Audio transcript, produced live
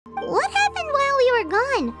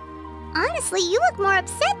on? Honestly, you look more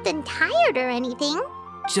upset than tired or anything.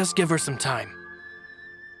 Just give her some time.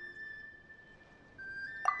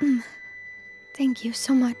 Thank you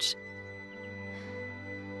so much.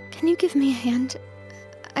 Can you give me a hand?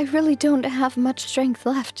 I really don't have much strength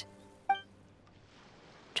left.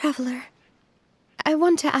 Traveler, I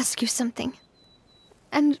want to ask you something.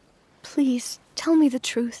 And please, tell me the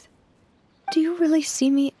truth. Do you really see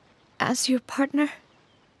me as your partner?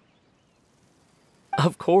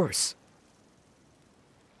 Of course.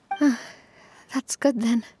 That's good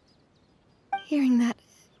then. Hearing that,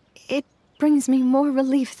 it brings me more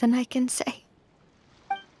relief than I can say.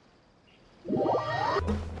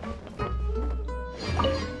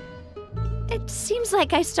 It seems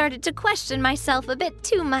like I started to question myself a bit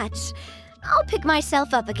too much. I'll pick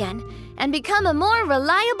myself up again and become a more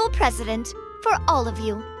reliable president for all of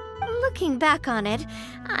you. Looking back on it,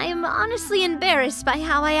 I'm honestly embarrassed by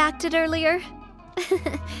how I acted earlier.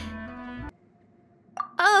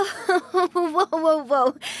 Oh,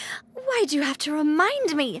 whoa. Why'd you have to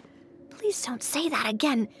remind me? Please don't say that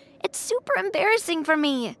again. It's super embarrassing for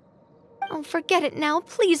me. Oh, forget it now.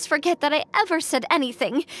 Please forget that I ever said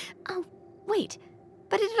anything. Oh, wait.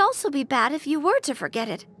 But it'd also be bad if you were to forget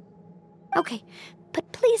it. Okay,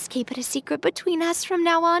 but please keep it a secret between us from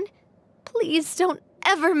now on. Please don't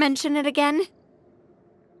ever mention it again.